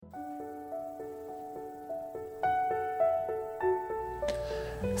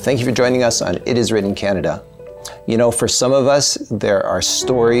Thank you for joining us on It Is Written Canada. You know, for some of us, there are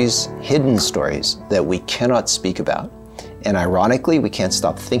stories, hidden stories, that we cannot speak about. And ironically, we can't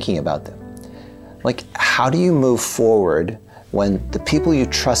stop thinking about them. Like, how do you move forward when the people you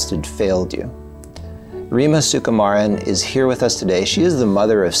trusted failed you? Rima Sukumaran is here with us today. She is the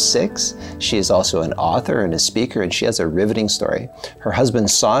mother of 6. She is also an author and a speaker, and she has a riveting story. Her husband,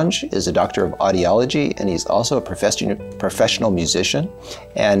 Sanj, is a doctor of audiology, and he's also a professional musician.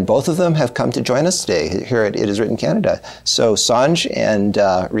 And both of them have come to join us today here at It Is Written Canada. So Sanj and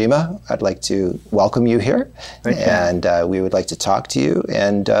Rima, I'd like to welcome you here. Thank you. And we would like to talk to you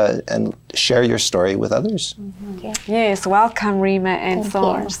and share your story with others. Okay. Yes, welcome Rima and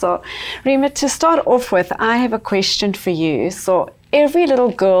Sanj. So Rima, to start off with, I have a question for you. So every little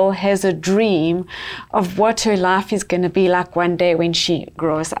girl has a dream of what her life is going to be like one day when she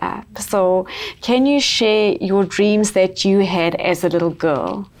grows up. So can you share your dreams that you had as a little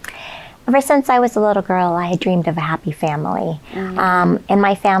girl? Ever since I was a little girl, I had dreamed of a happy family. In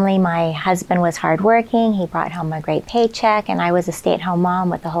my family, my husband was hardworking. He brought home a great paycheck, and I was a stay-at-home mom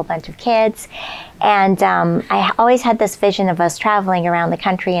with a whole bunch of kids. And I always had this vision of us traveling around the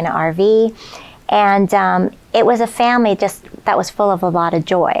country in an RV. And it was a family just that was full of a lot of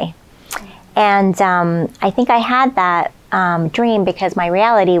joy. And I think I had that dream because my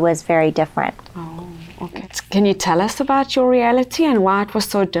reality was very different. Oh, okay. Can you tell us about your reality and why it was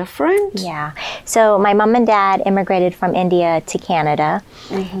so different? Yeah. So my mom and dad immigrated from India to Canada.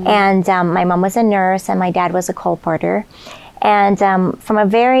 And my mom was a nurse and my dad was a coal porter. And from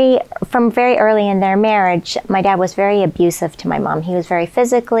very early in their marriage, my dad was very abusive to my mom. He was very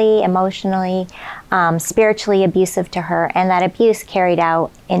physically, emotionally, spiritually abusive to her, and that abuse carried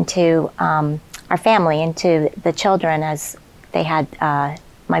out into our family, into the children, as they had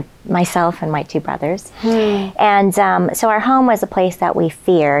myself and my 2 brothers. And so our home was a place that we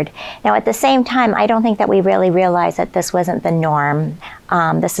feared. Now, at the same time, I don't think that we really realized that this wasn't the norm.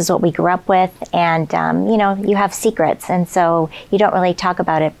 This is what we grew up with, and you know, you have secrets, and so you don't really talk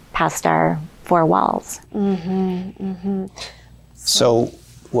about it past our 4 walls. So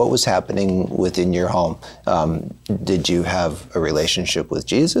what was happening within your home? Did you have a relationship with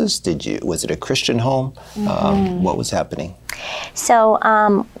Jesus? Was it a Christian home? What was happening? So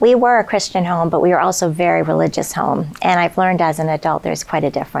we were a Christian home, but we were also a very religious home. And I've learned as an adult there's quite a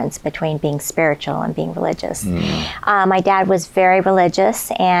difference between being spiritual and being religious. My dad was very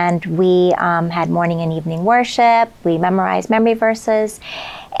religious, and we had morning and evening worship. We memorized memory verses.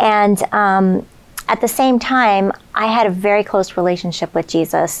 And at the same time, I had a very close relationship with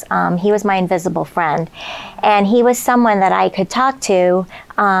Jesus. He was my invisible friend. And he was someone that I could talk to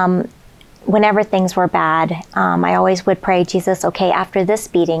whenever things were bad. I always would pray, Jesus, okay, after this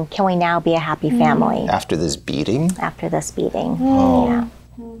beating, can we now be a happy family? After this beating? After this beating. Oh, yeah.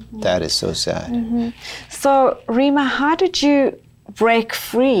 That is so sad. So Rima, how did you break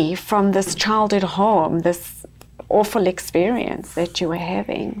free from this childhood home, this awful experience that you were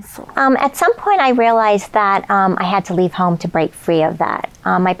having? So. At some point I realized that I had to leave home to break free of that.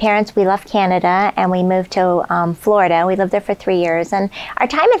 My parents, we left Canada and we moved to Florida. We lived there for 3 years, and our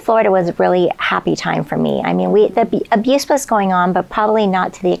time in Florida was a really happy time for me. I mean, the abuse was going on, but probably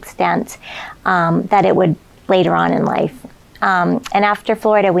not to the extent that it would later on in life. And after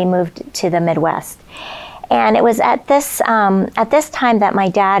Florida, we moved to the Midwest. And it was at this time that my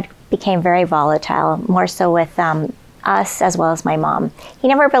dad became very volatile, more so with us as well as my mom. He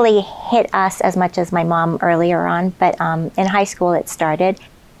never really hit us as much as my mom earlier on, but in high school it started.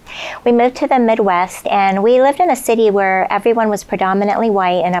 We moved to the Midwest, and we lived in a city where everyone was predominantly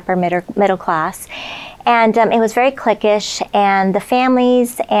white and upper middle class. And it was very cliquish, and the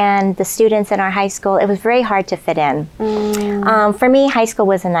families and the students in our high school, it was very hard to fit in. For me, high school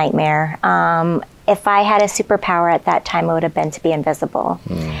was a nightmare. If I had a superpower at that time, it would have been to be invisible.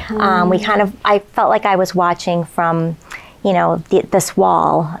 I felt like I was watching from, you know, this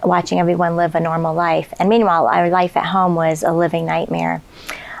wall, watching everyone live a normal life. And meanwhile, our life at home was a living nightmare.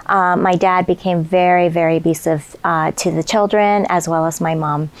 My dad became very, very abusive to the children as well as my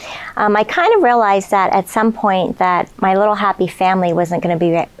mom. I kind of realized that at some point that my little happy family wasn't going to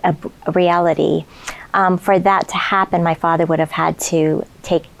be a reality. For that to happen, my father would have had to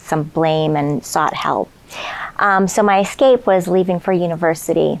take some blame and sought help. So my escape was leaving for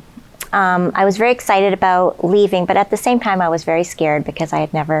university. I was very excited about leaving, but at the same time I was very scared because I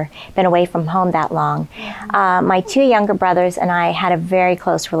had never been away from home that long. My 2 younger brothers and I had a very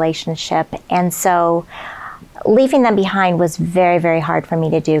close relationship, and so leaving them behind was very, very hard for me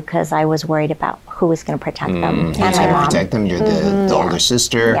to do because I was worried about who was going to protect them. And my mom. Protect them. You're the older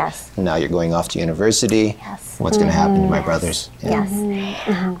sister. Yes. Now you're going off to university. Yes. What's going to happen to my brothers? Yeah.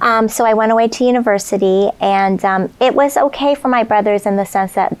 Yes. So I went away to university, and it was okay for my brothers in the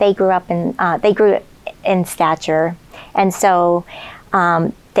sense that they grew in stature, and so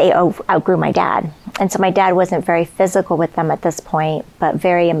they outgrew my dad. And so my dad wasn't very physical with them at this point, but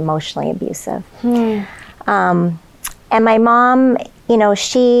very emotionally abusive. And my mom,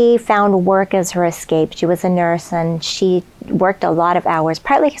 she found work as her escape. She was a nurse, and she worked a lot of hours,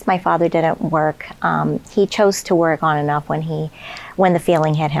 partly because my father didn't work. He chose to work on and off when the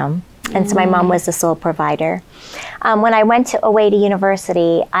feeling hit him. And so my mom was the sole provider. When I went away to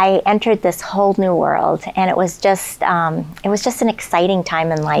university, I entered this whole new world, and it was just an exciting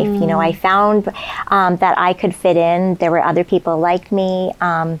time in life. I found that I could fit in. There were other people like me.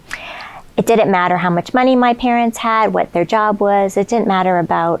 It didn't matter how much money my parents had, what their job was. It didn't matter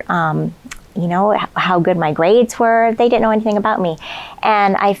about, how good my grades were. They didn't know anything about me.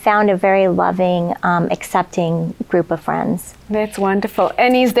 And I found a very loving, accepting group of friends. That's wonderful.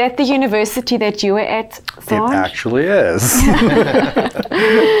 And is that the university that you were at, Sanj? It actually is.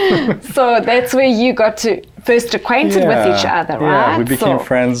 So that's where you got to first acquainted with each other, right? Yeah, we became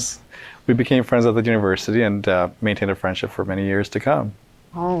friends. We became friends at the university and maintained a friendship for many years to come.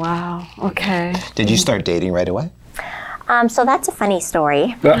 Oh, wow. Okay. Did you start dating right away? So that's a funny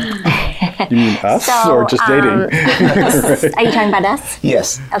story. You mean us or just dating? Are you talking about us?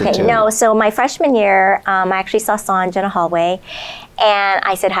 Yes. Okay, no. So my freshman year, I actually saw Sanj in a hallway, and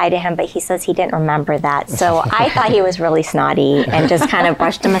I said hi to him, but he says he didn't remember that. So I thought he was really snotty and just kind of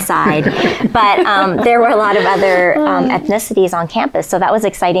brushed him aside. But there were a lot of other ethnicities on campus, so that was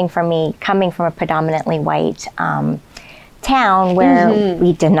exciting for me, coming from a predominantly white town where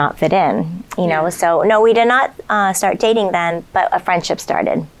we did not fit in, So no, we did not start dating then, but a friendship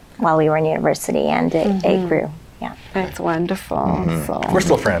started while we were in university, and it grew. Yeah, that's wonderful. So. We're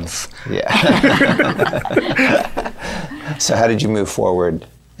still friends. Yeah. So how did you move forward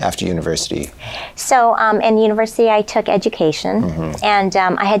after university? So in university, I took education, and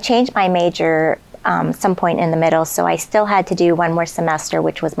I had changed my major some point in the middle, so I still had to do one more semester,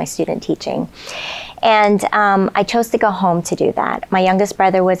 which was my student teaching. And I chose to go home to do that. My youngest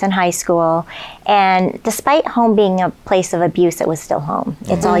brother was in high school, and despite home being a place of abuse, it was still home.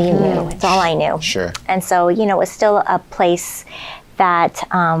 It's all you knew. It's all I knew. Sure. And so, it was still a place that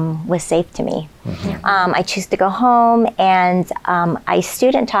was safe to me. I chose to go home, and I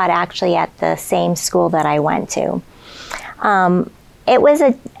student taught actually at the same school that I went to. It was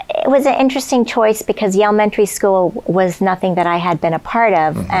an interesting choice because the elementary school was nothing that I had been a part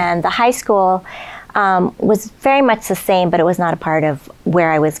of, and the high school was very much the same, but it was not a part of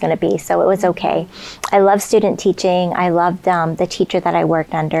where I was going to be, so it was okay. I loved student teaching. I loved the teacher that I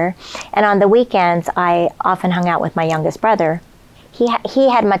worked under, and on the weekends, I often hung out with my youngest brother. He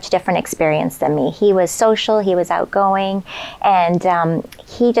had much different experience than me. He was social, he was outgoing, and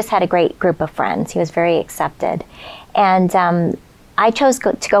he just had a great group of friends. He was very accepted, and I chose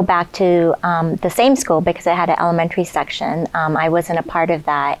to go back to the same school because it had an elementary section. I wasn't a part of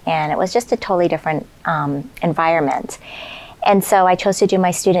that, and it was just a totally different environment. And so I chose to do my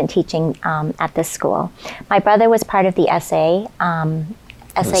student teaching at this school. My brother was part of the SA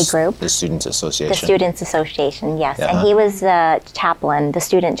group. The Students Association. The Students Association, yes. And he was the chaplain, the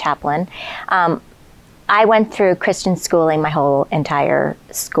student chaplain. I went through Christian schooling my whole entire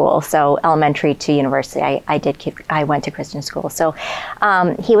school, so elementary to university. I went to Christian school. So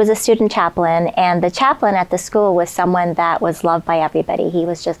he was a student chaplain, and the chaplain at the school was someone that was loved by everybody. He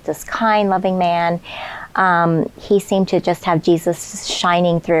was just this kind, loving man. He seemed to just have Jesus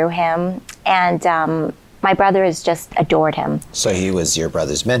shining through him, and my brothers just adored him. So he was your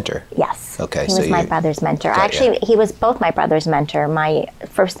brother's mentor? Yes. Okay. He was my brother's mentor. Actually, he was both my brother's mentor, my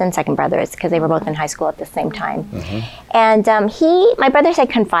first and second brothers, because they were both in high school at the same time. And my brothers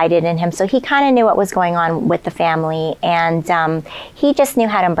had confided in him, so he kind of knew what was going on with the family, and he just knew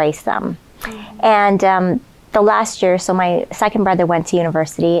how to embrace them. And the last year, so my second brother went to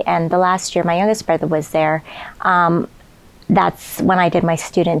university, and the last year my youngest brother was there. That's when I did my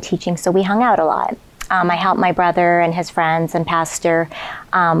student teaching, so we hung out a lot. I helped my brother and his friends and pastor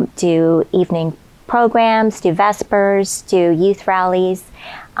do evening programs, do Vespers, do youth rallies.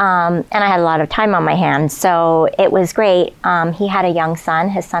 And I had a lot of time on my hands, so it was great. He had a young son.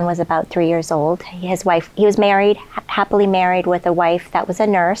 His son was about 3 years old. His wife, he was married, happily married with a wife that was a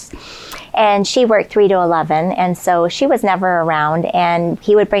nurse, and she worked 3 to 11, and so she was never around, and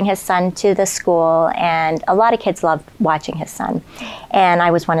he would bring his son to the school, and a lot of kids loved watching his son, and I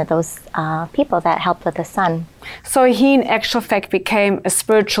was one of those people that helped with his son. So he, in actual fact, became a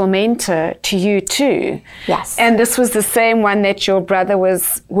spiritual mentor to you too. Yes. And this was the same one that your brother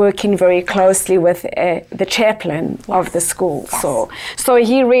was working very closely with the chaplain of the school. Yes. So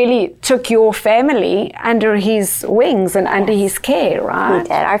he really took your family under his wings and under his care, right? He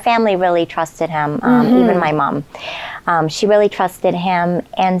did. Our family really trusted him, even my mom. She really trusted him,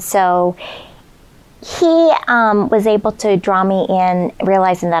 and so he was able to draw me in,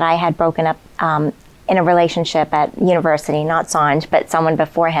 realizing that I had broken up in a relationship at university, not Sanj, but someone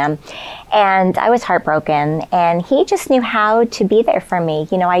before him. And I was heartbroken, and he just knew how to be there for me.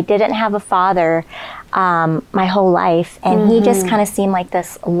 You know, I didn't have a father my whole life, and he just kind of seemed like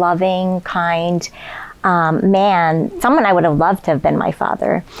this loving, kind man, someone I would have loved to have been my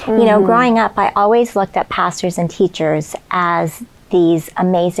father. You know, growing up, I always looked at pastors and teachers as these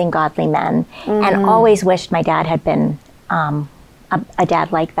amazing, godly men, and always wished my dad had been a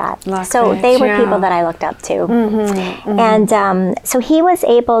dad like that. So they were people that I looked up to. And so he was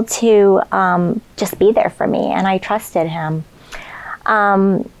able to just be there for me, and I trusted him.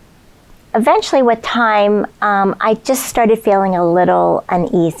 Eventually, with time, I just started feeling a little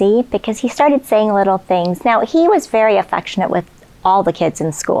uneasy because he started saying little things. Now, he was very affectionate with all the kids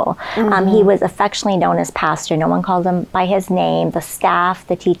in school. He was affectionately known as Pastor. No one called him by his name. The staff,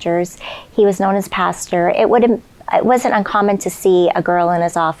 the teachers, he was known as Pastor. It wasn't uncommon to see a girl in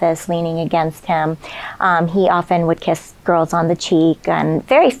his office leaning against him. He often would kiss girls on the cheek, and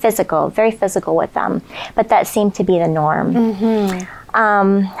very physical with them. But that seemed to be the norm.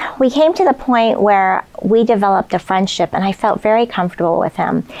 We came to the point where we developed a friendship, and I felt very comfortable with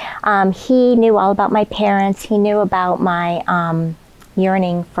him. He knew all about my parents. He knew about my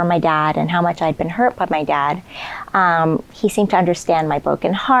yearning for my dad and how much I'd been hurt by my dad. He seemed to understand my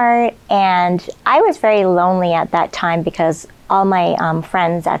broken heart, and I was very lonely at that time because all my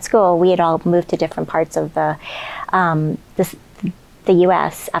friends at school, we had all moved to different parts of the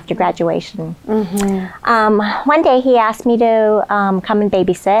U.S. after graduation. One day he asked me to come and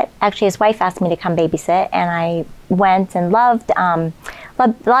babysit. Actually, his wife asked me to come babysit, and I went and loved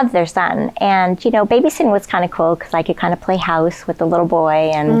their son. And, you know, babysitting was kind of cool because I could kind of play house with the little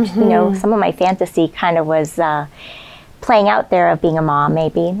boy, and, you know, some of my fantasy kind of was playing out there of being a mom,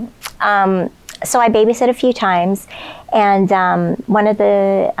 maybe. So I babysit a few times, and one of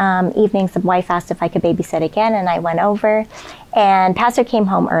the evenings the wife asked if I could babysit again, and I went over, and Pastor came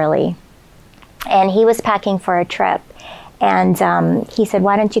home early, and he was packing for a trip, and he said,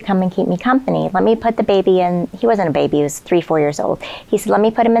 "Why don't you come and keep me company? Let me put the baby in." He wasn't a baby, he was 3-4 years old. He said, "Let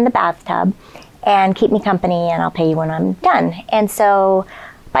me put him in the bathtub and keep me company, and I'll pay you when I'm done." And so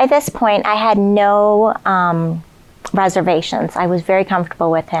by this point, I had no reservations. I was very comfortable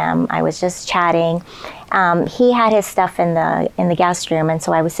with him. I was just chatting. He had his stuff in the guest room, and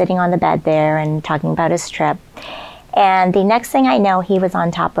so I was sitting on the bed there and talking about his trip. And the next thing I know, he was on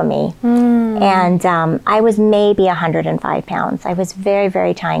top of me. And I was maybe 105 pounds. I was very,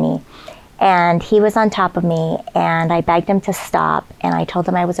 very tiny. And he was on top of me, and I begged him to stop, and I told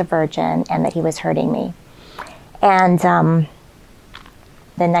him I was a virgin and that he was hurting me. And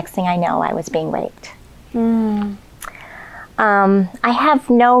the next thing I know, I was being raped. I have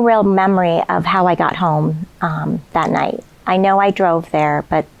no real memory of how I got home that night. I know I drove there,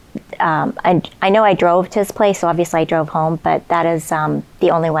 but I know I drove to his place, so obviously I drove home, but that is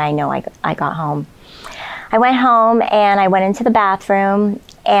the only way I know I got home. I went home, and I went into the bathroom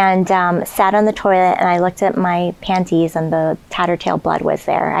and sat on the toilet, and I looked at my panties, and the tattletale blood was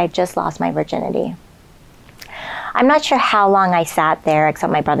there. I had just lost my virginity. I'm not sure how long I sat there,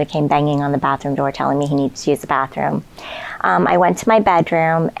 except my brother came banging on the bathroom door telling me he needed to use the bathroom. I went to my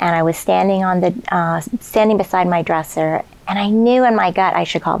bedroom, and I was standing beside my dresser, and I knew in my gut I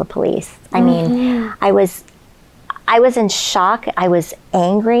should call the police. I mean, I was in shock. I was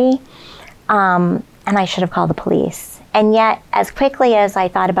angry, and I should have called the police. And yet, as quickly as I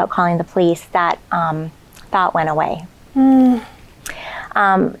thought about calling the police, that thought went away.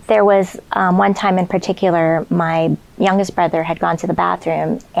 There was one time in particular, my youngest brother had gone to the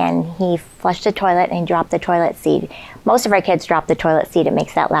bathroom, and he flushed the toilet and he dropped the toilet seat. Most of our kids drop the toilet seat. It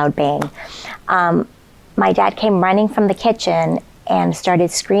makes that loud bang. My dad came running from the kitchen and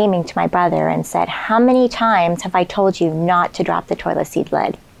started screaming to my brother and said, "How many times have I told you not to drop the toilet seat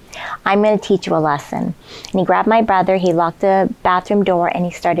lid?" I'm going to teach you a lesson. And he grabbed my brother, he locked the bathroom door, and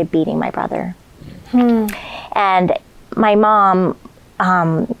he started beating my brother. And my mom,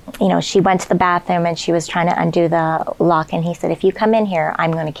 she went to the bathroom and she was trying to undo the lock, and he said, if you come in here,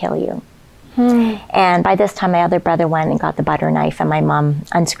 I'm going to kill you. And by this time, my other brother went and got the butter knife, and my mom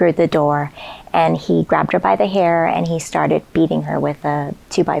unscrewed the door, and he grabbed her by the hair, and he started beating her with a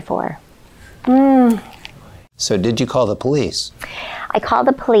 2x4. So did you call the police? I called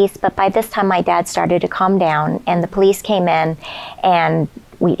the police, but by this time, my dad started to calm down, and the police came in, and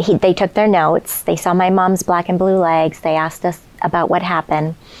they took their notes. They saw my mom's black and blue legs. They asked us about what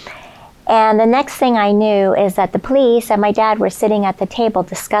happened. And the next thing I knew is that the police and my dad were sitting at the table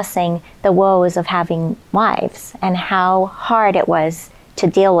discussing the woes of having wives and how hard it was to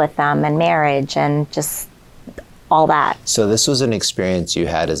deal with them and marriage and just all that. So this was an experience you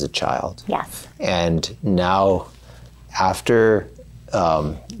had as a child. Yes. And now, after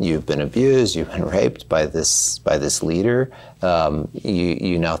you've been abused, you've been raped by this leader,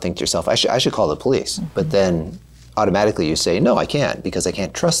 you now think to yourself, I should call the police. But then automatically you say, no, I can't, because I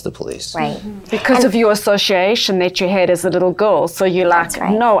can't trust the police. Right. Because of your association that you had as a little girl. So you're like,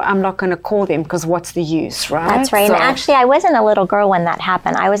 right. no, I'm not going to call them because what's the use, right? That's right. So, And actually, I wasn't a little girl when that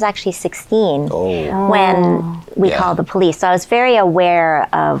happened. I was actually 16 when we called the police. So I was very aware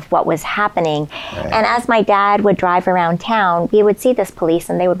of what was happening. Right. And as my dad would drive around town, we would see this police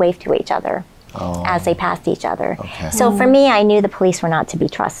and they would wave to each other as they passed each other. Okay. So for me, I knew the police were not to be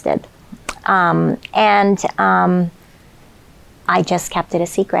trusted. I just kept it a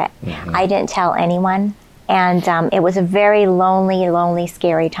secret. I didn't tell anyone. And it was a very lonely,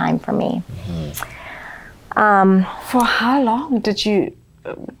 scary time for me. for how long did you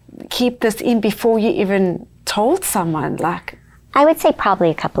keep this in before you even told someone? Like, I would say probably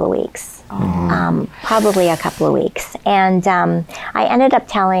a couple of weeks. Probably a couple of weeks. And I ended up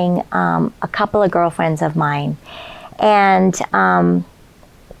telling a couple of girlfriends of mine. And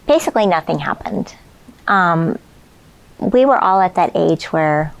basically nothing happened. We were all at that age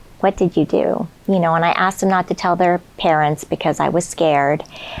where, what did you do? You know, and I asked them not to tell their parents because I was scared.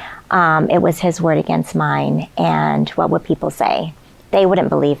 It was his word against mine. And what would people say? They wouldn't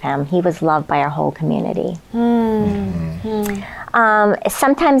believe him. He was loved by our whole community.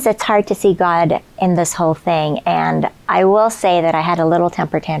 Sometimes it's hard to see God in this whole thing. And I will say that I had a little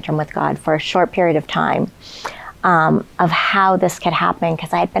temper tantrum with God for a short period of time of how this could happen,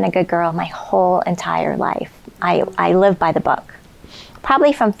 because I had been a good girl my whole entire life. I lived by the book,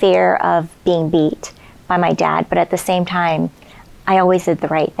 probably from fear of being beat by my dad, but at the same time, I always did the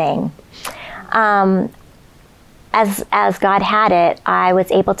right thing. As God had it, I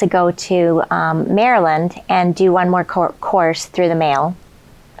was able to go to Maryland and do one more course through the mail.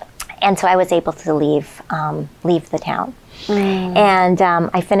 And so I was able to leave the town. And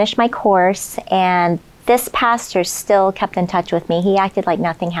I finished my course, and this pastor still kept in touch with me. He acted like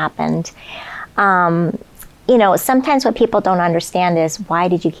nothing happened. You know, sometimes what people don't understand is, why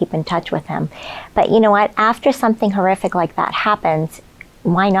did you keep in touch with him? But you know what? After something horrific like that happens,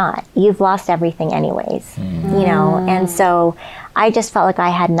 why not? You've lost everything anyways, you know? And so I just felt like I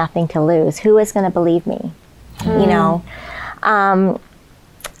had nothing to lose. Who was going to believe me, you know?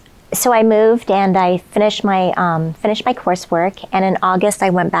 So I moved and I finished my coursework. And in August, I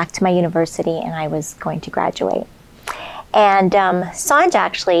went back to my university and I was going to graduate. And Sanj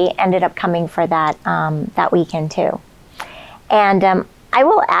actually ended up coming for that that weekend too. And I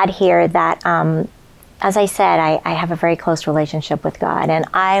will add here that, as I said, I have a very close relationship with God, and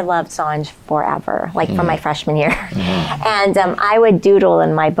I loved Sanj forever, like from my freshman year. And I would doodle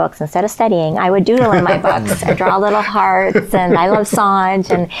in my books instead of studying. I would doodle in my books and draw little hearts, and I love Sanj.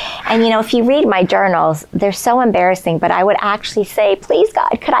 And you know, if you read my journals, they're so embarrassing, but I would actually say, please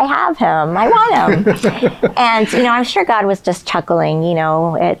God, could I have him? I want him. And you know, I'm sure God was just chuckling, you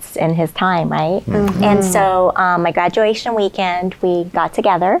know, it's in his time, right? And so my graduation weekend, we got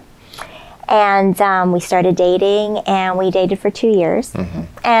together. And we started dating, and we dated for 2 years.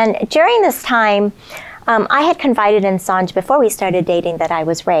 And during this time, I had confided in Sanj before we started dating that I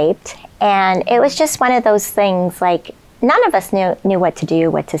was raped. And it was just one of those things, like, none of us knew what to do,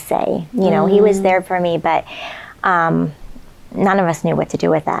 what to say. You know, he was there for me, but none of us knew what to do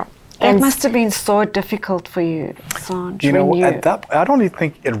with that. it must have been so difficult for you, Sanj. You know, at that, I don't even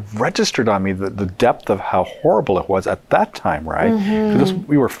think it registered on me the depth of how horrible it was at that time, right? Because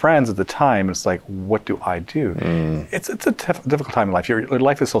we were friends at the time. It's like, what do I do? It's a difficult time in life. Your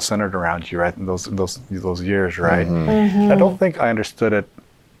life is so centered around you, right? In those years, right? I don't think I understood it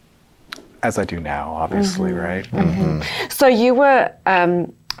as I do now, obviously, right? So you were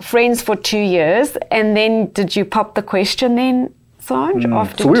friends for 2 years, and then did you pop the question then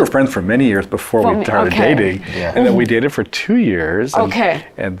Sanj? So we were friends for many years before we started dating. Yeah. And then we dated for 2 years. And, Okay.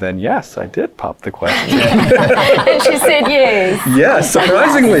 And then, yes, I did pop the question. And she said yes. Yes,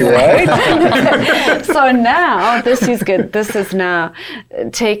 surprisingly, right? So now, this is good. This has now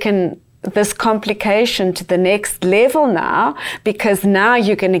taken this complication to the next level now, because now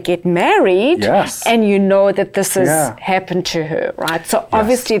you're going to get married. Yes. And you know that this has Yeah. happened to her, right? So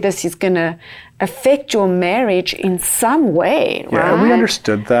obviously this is going to affect your marriage in some way, right? Yeah, and we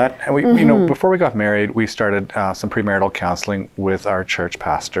understood that. And we, you know, before we got married, we started some premarital counseling with our church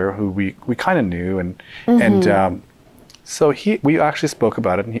pastor, who we kind of knew, and so we actually spoke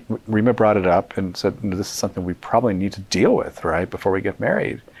about it, and Rima brought it up and said, this is something we probably need to deal with, right, before we get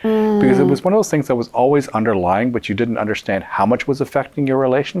married. Because it was one of those things that was always underlying, but you didn't understand how much was affecting your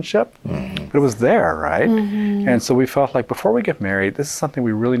relationship, but it was there, right? And so we felt like before we get married, this is something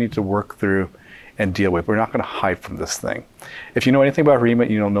we really need to work through and deal with. We're not going to hide from this thing. If you know anything about Rima,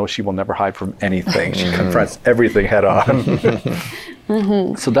 you'll know she will never hide from anything. She confronts everything head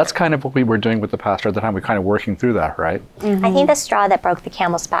on. So that's kind of what we were doing with the pastor at the time. We're kind of working through that, right? I think the straw that broke the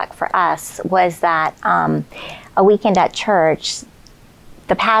camel's back for us was that a weekend at church,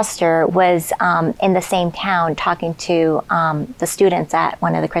 the pastor was in the same town talking to the students at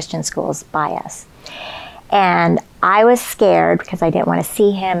one of the Christian schools by us. And I was scared because I didn't want to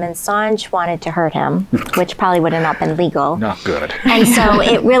see him, and Sanj wanted to hurt him, which probably would have not been legal. Not good. And so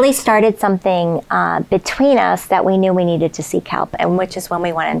it really started something between us that we knew we needed to seek help, and which is when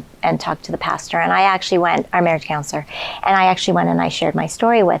we went and talked to the pastor. And I actually went, our marriage counselor, and I actually went and I shared my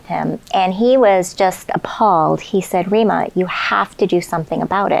story with him. And he was just appalled. He said, Rima, you have to do something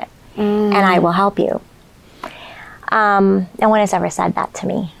about it, and I will help you. No one has ever said that to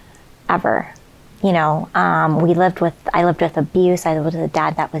me, ever. You know, I lived with abuse. I lived with a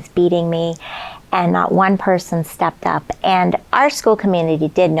dad that was beating me, and not one person stepped up. And our school community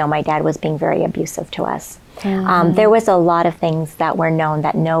did know my dad was being very abusive to us. There was a lot of things that were known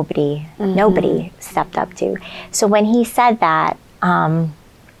that nobody stepped up to. So when he said that,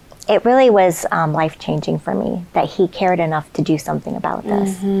 it really was life-changing for me that he cared enough to do something about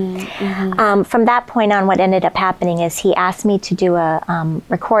this. From that point on, what ended up happening is he asked me to do a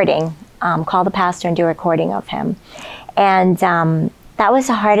recording, call the pastor and do a recording of him. And that was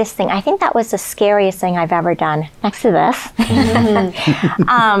the hardest thing. I think that was the scariest thing I've ever done, next to this.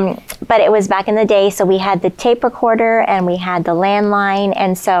 But it was back in the day, so we had the tape recorder and we had the landline,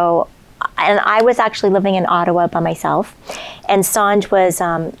 and I was actually living in Ottawa by myself, and Sanj was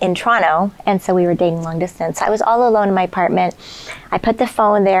in Toronto, and so we were dating long distance. I was all alone in my apartment. I put the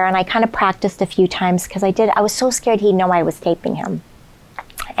phone there, and I kind of practiced a few times because I was so scared he'd know I was taping him.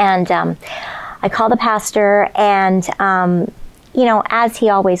 And I called the pastor, and you know, as he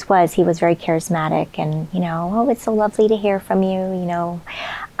always was, he was very charismatic, and you know, oh, it's so lovely to hear from you, you know.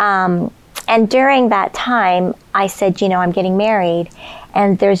 And during that time, I said, you know, I'm getting married,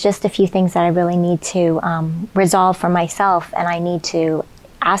 and there's just a few things that I really need to resolve for myself, and I need to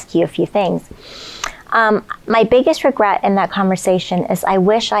ask you a few things. My biggest regret in that conversation is I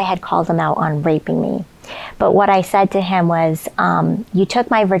wish I had called him out on raping me. But what I said to him was, you took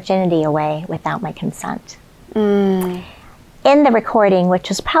my virginity away without my consent. In the recording, which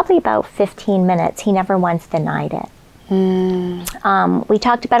was probably about 15 minutes, he never once denied it. We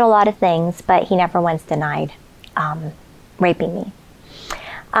talked about a lot of things, but he never once denied raping me.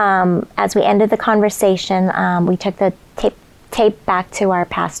 As we ended the conversation, we took the tape back to our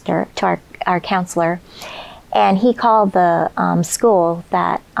pastor, to our counselor, and he called the school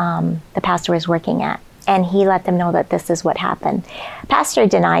that the pastor was working at, and he let them know that this is what happened. Pastor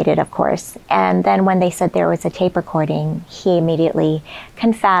denied it, of course, and then when they said there was a tape recording, he immediately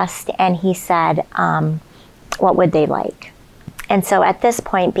confessed, and he said, what would they like? And so at this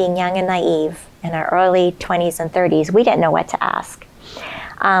point, being young and naive, in our early 20s and 30s, we didn't know what to ask.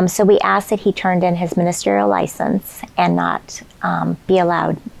 So we asked that he turned in his ministerial license and not be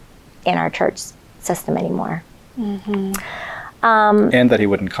allowed in our church system anymore. And that he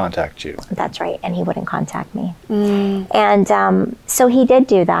wouldn't contact you. That's right, and he wouldn't contact me. And so he did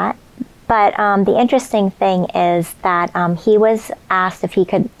do that. But the interesting thing is that he asked if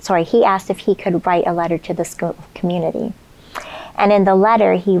he could write a letter to the school community. And in the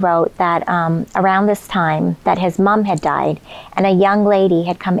letter, he wrote that around this time that his mom had died and a young lady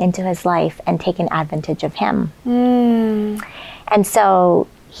had come into his life and taken advantage of him. And so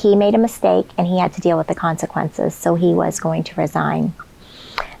he made a mistake and he had to deal with the consequences. So he was going to resign.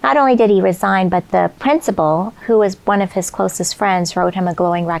 Not only did he resign, but the principal, who was one of his closest friends, wrote him a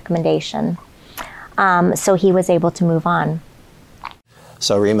glowing recommendation. So he was able to move on.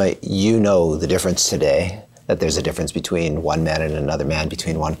 So Rima, you know the difference today that there's a difference between one man and another man,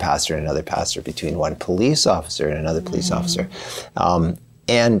 between one pastor and another pastor, between one police officer and another police officer.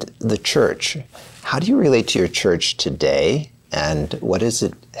 And the church. How do you relate to your church today? And what has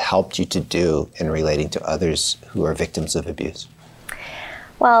it helped you to do in relating to others who are victims of abuse?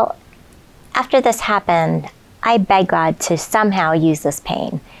 Well, after this happened, I begged God to somehow use this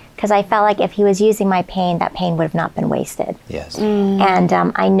pain, because I felt like if he was using my pain, that pain would have not been wasted. Yes. And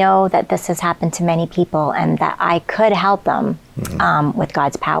I know that this has happened to many people and that I could help them with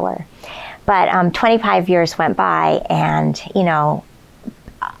God's power. But 25 years went by, and, you know,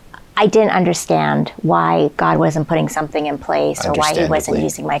 I didn't understand why God wasn't putting something in place or why he wasn't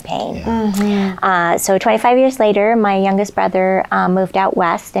using my pain. Yeah. So 25 years later, my youngest brother moved out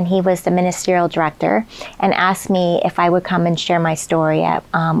west, and he was the ministerial director, and asked me if I would come and share my story at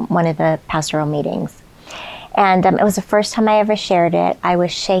one of the pastoral meetings. And it was the first time I ever shared it. I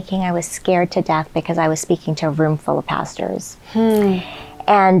was shaking. I was scared to death because I was speaking to a room full of pastors.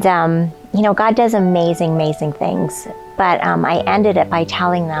 And, you know, God does amazing, amazing things. But I ended it by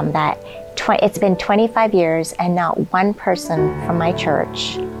telling them that it's been 25 years and not one person from my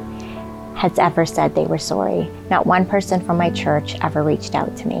church has ever said they were sorry. Not one person from my church ever reached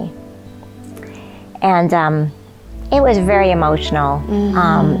out to me. And it was very emotional,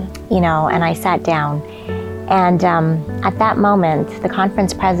 you know, and I sat down. And at that moment, the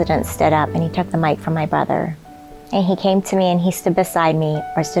conference president stood up and he took the mic from my brother. And he came to me and he stood beside me,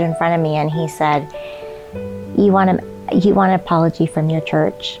 or stood in front of me, and he said, you want an apology from your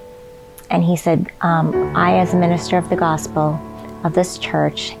church? And he said, I, as a minister of the gospel of this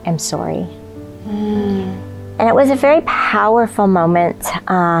church, am sorry. And it was a very powerful moment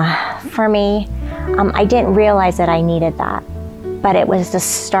for me. I didn't realize that I needed that, but it was the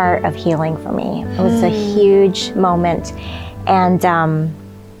start of healing for me. It was a huge moment, and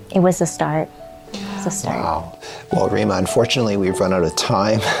it was the start. Wow. Well, Rima, unfortunately, we've run out of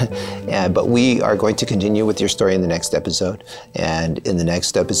time, but we are going to continue with your story in the next episode. And in the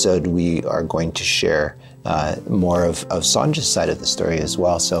next episode, we are going to share more of Sanja's side of the story as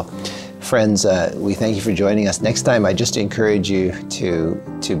well. So, friends, we thank you for joining us. Next time, I just encourage you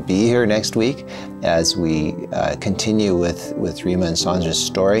to be here next week as we continue with Rima and Sanja's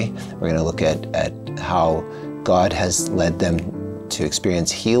story. We're going to look at how God has led them to experience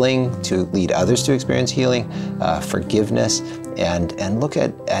healing, to lead others to experience healing, forgiveness, and look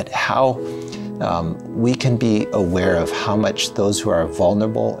at how we can be aware of how much those who are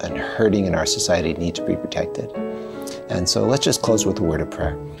vulnerable and hurting in our society need to be protected. And so let's just close with a word of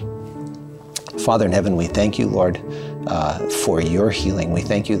prayer. Father in heaven, we thank you, Lord, for your healing. We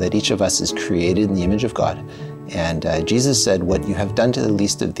thank you that each of us is created in the image of God. And Jesus said, what you have done to the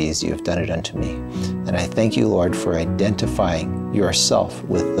least of these, you have done it unto me. And I thank you, Lord, for identifying yourself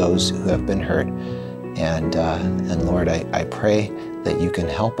with those who have been hurt. And Lord, I pray that you can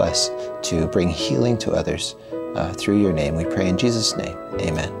help us to bring healing to others through your name. We pray in Jesus' name,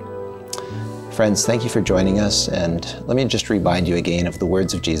 amen. Friends, thank you for joining us. And let me just remind you again of the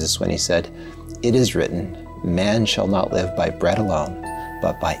words of Jesus when he said, it is written, man shall not live by bread alone,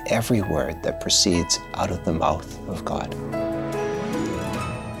 but by every word that proceeds out of the mouth of God.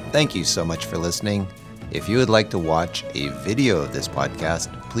 Thank you so much for listening. If you would like to watch a video of this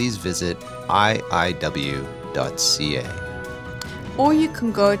podcast, please visit iiw.ca. Or you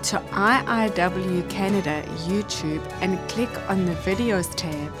can go to IIW Canada YouTube and click on the videos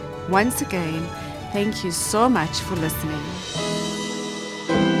tab. Once again, thank you so much for listening.